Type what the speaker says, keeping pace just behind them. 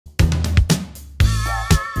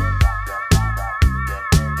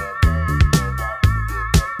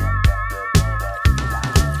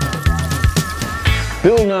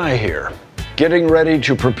Bill Nye here, getting ready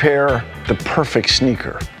to prepare the perfect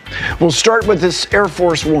sneaker. We'll start with this Air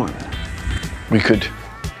Force One. We could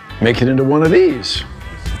make it into one of these,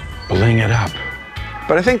 bling it up.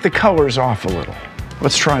 But I think the color's off a little.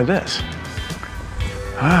 Let's try this.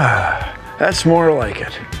 That's more like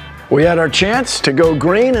it. We had our chance to go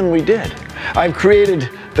green and we did. I've created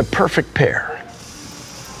the perfect pair.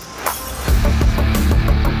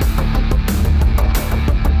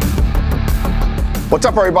 What's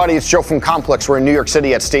up, everybody? It's Joe from Complex. We're in New York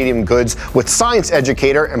City at Stadium Goods with science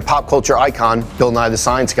educator and pop culture icon, Bill Nye the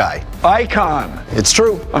Science Guy. Icon. It's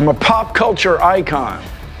true. I'm a pop culture icon.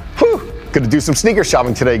 Whew. Gonna do some sneaker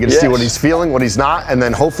shopping today. Gonna see what he's feeling, what he's not, and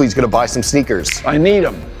then hopefully he's gonna buy some sneakers. I need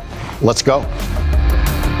them. Let's go.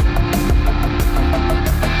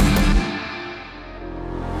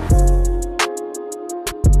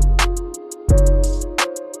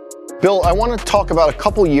 Bill, I want to talk about a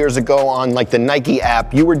couple years ago on like the Nike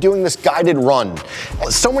app, you were doing this guided run.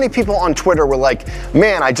 So many people on Twitter were like,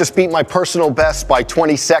 man, I just beat my personal best by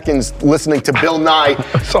 20 seconds listening to Bill Nye.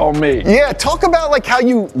 It's all me. Yeah, talk about like how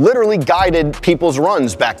you literally guided people's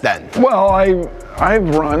runs back then. Well,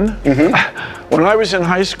 I've run. When I was in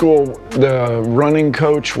high school, the running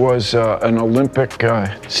coach was an Olympic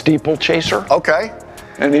steeplechaser. Okay.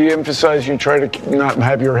 And he emphasized you try to not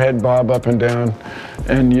have your head bob up and down.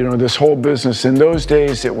 And you know, this whole business, in those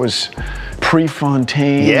days it was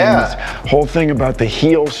Prefontaine. Yeah. Whole thing about the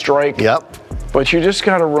heel strike. Yep. But you just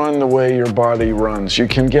gotta run the way your body runs. You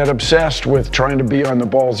can get obsessed with trying to be on the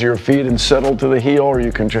balls of your feet and settle to the heel, or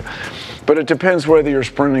you can, but it depends whether you're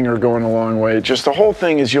sprinting or going a long way. Just the whole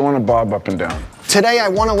thing is you wanna bob up and down. Today I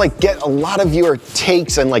want to like get a lot of your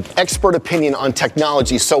takes and like expert opinion on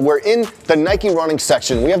technology. So we're in the Nike running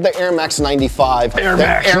section. We have the Air Max 95, Air the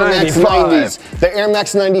Max Air Max 95. 90s, the Air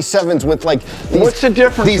Max 97s with like these, what's the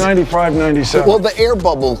difference, 95, 97? Well, the air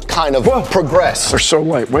bubble kind of progressed. They're so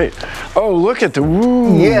lightweight. Oh, look at the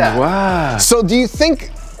woo. Yeah. Wow. So do you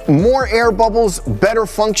think more air bubbles, better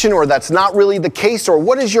function, or that's not really the case, or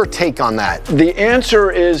what is your take on that? The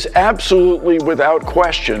answer is absolutely without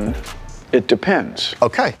question. It depends.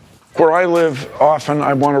 Okay. Where I live, often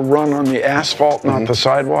I want to run on the asphalt, not the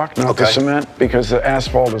sidewalk, not the cement, because the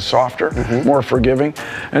asphalt is softer, more forgiving.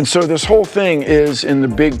 And so this whole thing is, in the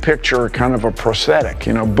big picture, kind of a prosthetic.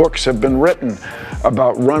 You know, books have been written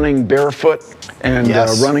about running barefoot and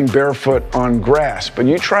running barefoot on grass. But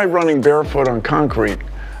you try running barefoot on concrete,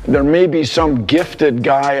 there may be some gifted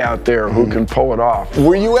guy out there who can pull it off.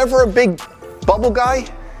 Were you ever a big bubble guy?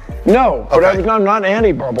 No, but I'm not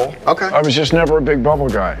anti-bubble. Okay. I was just never a big bubble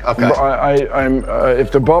guy. Okay.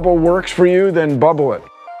 If the bubble works for you, then bubble it.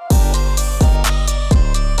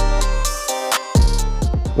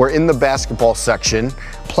 We're in the basketball section.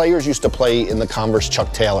 Players used to play in the Converse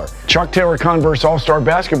Chuck Taylor. Chuck Taylor Converse All-Star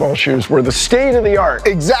basketball shoes were the state of the art.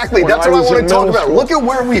 Exactly, that's what I want to talk about. Look at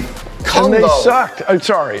where we've come, and they sucked. I'm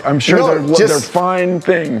sorry, I'm sure they're fine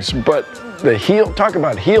things, but the heel, talk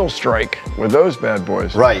about heel strike with those bad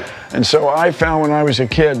boys. Right. And so I found when I was a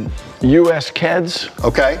kid, US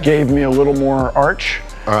Keds gave me a little more arch.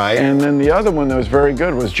 All right. And then the other one that was very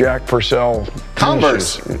good was Jack Purcell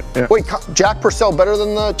Converse. Yeah. Wait, Jack Purcell better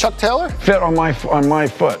than the Chuck Taylor? Fit on my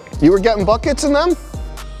foot. You were getting buckets in them?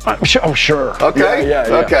 Oh, sure. Okay.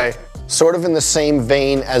 Yeah. Okay. Sort of in the same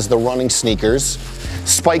vein as the running sneakers,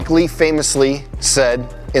 Spike Lee famously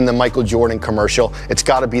said in the Michael Jordan commercial, it's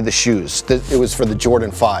got to be the shoes. It was for the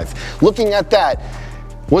Jordan 5. Looking at that,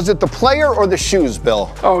 was it the player or the shoes,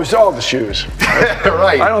 Bill? Oh, it was all the shoes.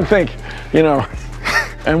 Right. I don't think, you know.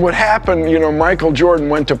 And what happened, you know, Michael Jordan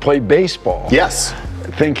went to play baseball. Yes.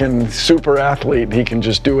 Thinking super athlete, he can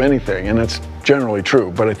just do anything, and that's generally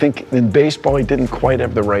true. But I think in baseball, he didn't quite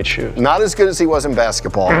have the right shoes. Not as good as he was in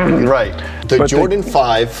basketball. Right. The Jordan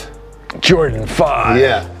 5. Jordan 5.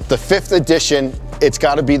 Yeah. The 5th edition, it's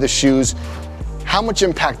got to be the shoes. How much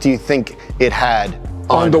impact do you think it had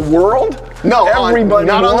on the world? No, everybody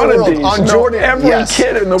not on the world. These. On Jordan, every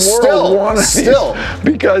kid in the world wanted these.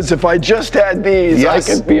 Because if I just had these, I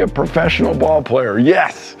could be a professional ball player.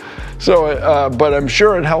 Yes. So, but I'm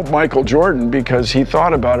sure it helped Michael Jordan because he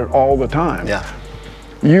thought about it all the time. Yeah.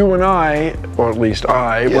 You and I, or at least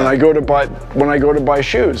I, when I go to buy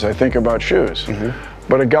shoes, I think about shoes.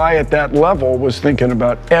 But a guy at that level was thinking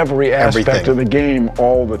about every aspect of the game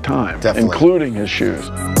all the time, including his shoes.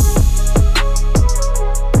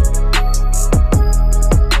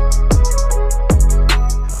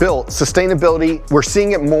 Bill, sustainability, we're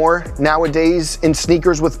seeing it more nowadays in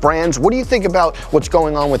sneakers with brands. What do you think about what's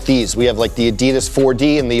going on with these? We have like the Adidas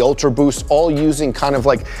 4D and the Ultra Boost, all using kind of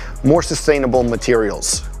like more sustainable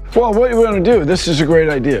materials. Well, what you want to do, this is a great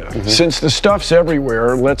idea. Since the stuff's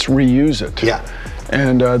everywhere, let's reuse it. Yeah.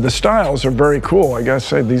 And the styles are very cool. I gotta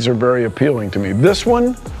say, these are very appealing to me. This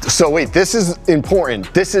one? So wait, this is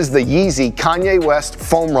important. This is the Yeezy Kanye West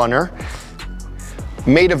Foam Runner,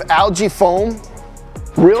 made of algae foam.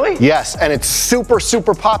 Really? Yes, and it's super,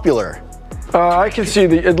 super popular. I can see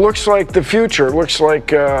it looks like the future. It looks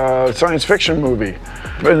like a science fiction movie.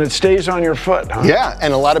 And it stays on your foot, huh? Yeah,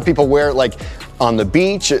 and a lot of people wear it like on the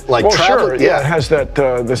beach, like well, travel. Sure, yeah. It has that,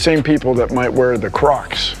 the same people that might wear the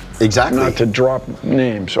Crocs. Exactly. Not to drop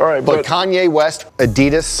names. All right, but Kanye West,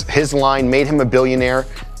 Adidas, his line made him a billionaire.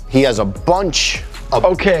 He has a bunch of...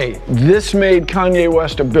 Okay, this made Kanye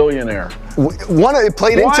West a billionaire. It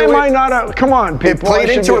played into it. Why am I not come on, people. It played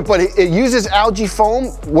into it, but it uses algae foam.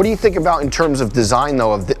 What do you think about in terms of design,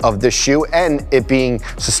 though, of this shoe and it being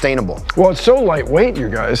sustainable? Well, it's so lightweight, you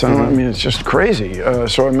guys. I mean, it's just crazy.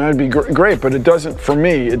 So it might be great, but it doesn't, for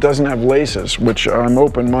me, it doesn't have laces, which I'm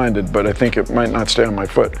open-minded, but I think it might not stay on my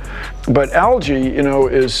foot. But algae, you know,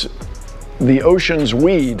 is the ocean's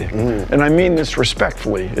weed, and I mean this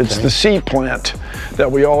respectfully. It's the sea plant that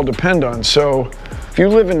we all depend on. So if you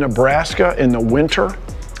live in Nebraska in the winter,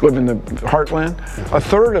 live in the heartland, a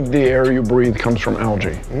third of the air you breathe comes from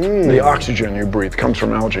algae. The oxygen you breathe comes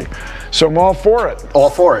from algae. So I'm all for it. All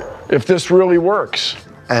for it. If this really works.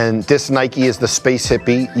 And this Nike is the Space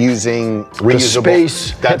Hippie using reusable. The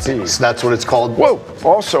Space Hippie. That's what it's called. Whoa!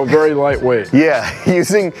 Also very lightweight. Yeah,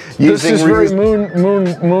 using this is very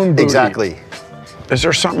moon booty. Exactly. Is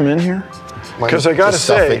there something in here? Because I gotta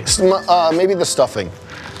say, maybe the stuffing.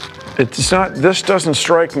 It's not. This doesn't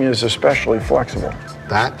strike me as especially flexible.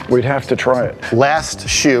 That we'd have to try it. Last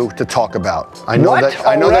shoe to talk about. I know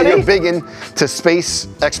that you're big into space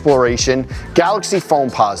exploration. Galaxy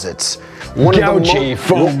Foamposites. One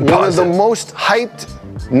of the most hyped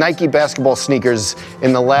Nike basketball sneakers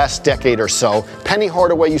in the last decade or so. Penny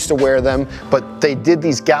Hardaway used to wear them, but they did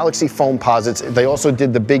these Galaxy Foamposites. They also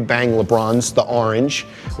did the Big Bang LeBrons, the orange,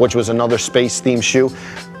 which was another space-themed shoe.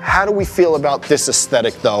 How do we feel about this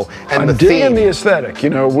aesthetic, though, and the theme? I'm digging the aesthetic. You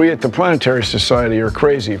know, we at the Planetary Society are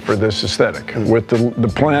crazy for this aesthetic. With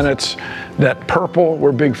the planets, that purple, we're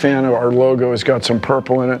a big fan of. Our logo has got some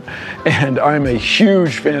purple in it. And I'm a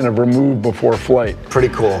huge fan of remove before flight. Pretty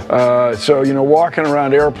cool. So, you know, walking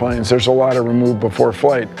around airplanes, there's a lot of remove before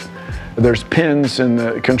flight. There's pins in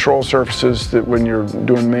the control surfaces that when you're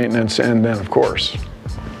doing maintenance, and then, of course,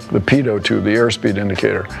 the pitot tube, the airspeed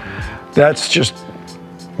indicator. That's just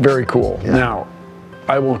very cool. Yeah. Now,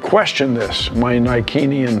 I will question this, my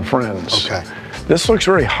Nikenian friends. Okay. This looks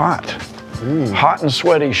very hot. Hot and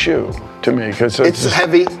sweaty shoe to me. Cause it's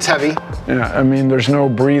heavy, it's heavy. Yeah, I mean, there's no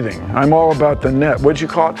breathing. I'm all about the net. What'd you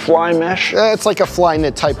call it, fly mesh? It's like a fly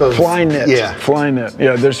knit type of. Fly knit, yeah. Fly knit.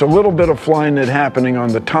 Yeah, there's a little bit of fly knit happening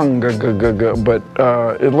on the tongue, but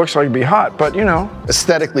it looks like it'd be hot, but you know.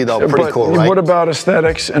 Aesthetically though, pretty cool, right? What about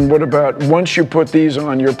aesthetics, and what about, once you put these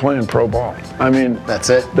on, you're playing pro ball. I mean. That's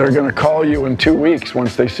it. They're gonna call you in 2 weeks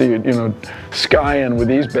once they see you, you know, skying with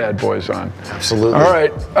these bad boys on. Absolutely. All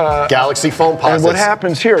right. Galaxy Foamposites. And what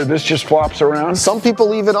happens here? This just flops around? Some people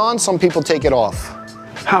leave it on, some people take it off.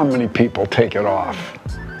 How many people take it off?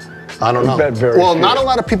 I don't know. Well, not a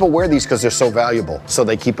lot of people wear these because they're so valuable, so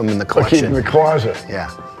they keep them in the collection. Keep them in the closet.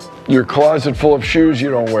 Yeah. Your closet full of shoes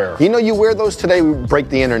you don't wear. You know, you wear those today, we break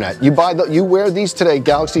the internet. You wear these today,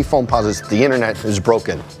 Galaxy Foamposites, the internet is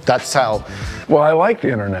broken. That's how. Well, I like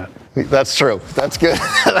the internet. That's true. That's good.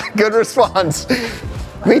 Good response.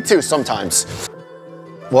 Me too, sometimes.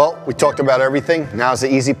 Well, we talked about everything. Now's the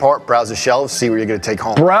easy part. Browse the shelves, see what you're going to take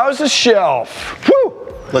home. Browse the shelf. Woo!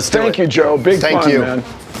 Let's do it. Thank you, Joe. Big fun, man.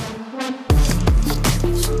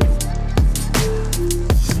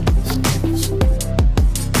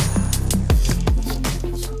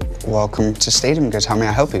 Welcome to Stadium Goods. How may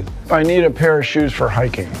I help you? I need a pair of shoes for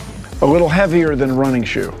hiking. A little heavier than a running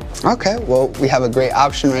shoe. Okay, well, we have a great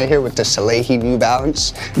option right here with the Salehi New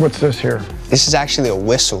Balance. What's this here? This is actually a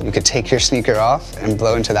whistle. You could take your sneaker off and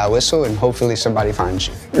blow into that whistle, and hopefully somebody finds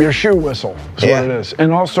you. Your shoe whistle is what it is.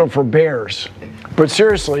 And also for bears. But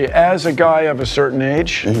seriously, as a guy of a certain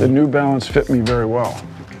age, the New Balance fit me very well.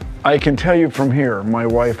 I can tell you from here, my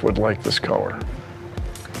wife would like this color.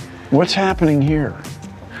 What's happening here?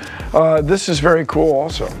 This is very cool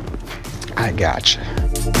also. I gotcha.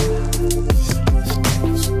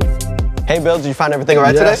 Hey Bill, did you find everything all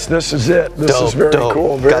right today? Yes, this is it. This is very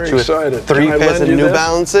cool. Very excited. 3 pairs of New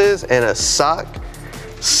Balances and a sock.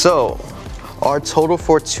 So, our total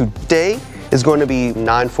for today is going to be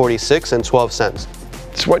 $9.46 and 12 cents.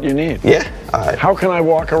 It's what you need. Yeah. All right. How can I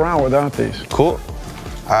walk around without these? Cool.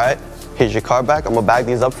 All right. Here's your card back. I'm gonna bag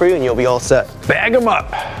these up for you and you'll be all set. Bag them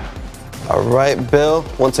up. All right, Bill.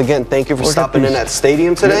 Once again, thank you for stopping in at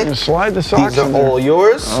Stadium today. Yeah, slide the socks These are in there. all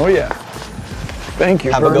yours. Oh yeah. Thank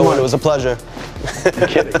you. Have a good one. It was a pleasure. I'm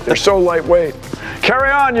kidding. They're so lightweight.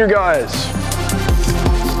 Carry on, you guys.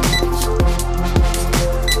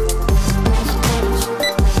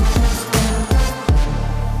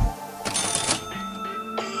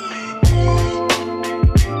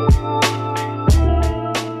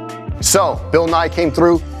 So, Bill Nye came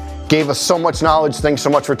through, gave us so much knowledge. Thanks so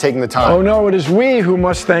much for taking the time. Oh no, it is we who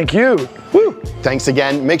must thank you. Woo! Thanks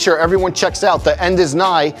again. Make sure everyone checks out The End Is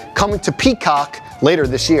Nigh, coming to Peacock later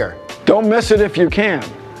this year. Don't miss it if you can.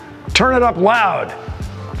 Turn it up loud.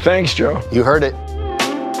 Thanks, Joe. You heard it.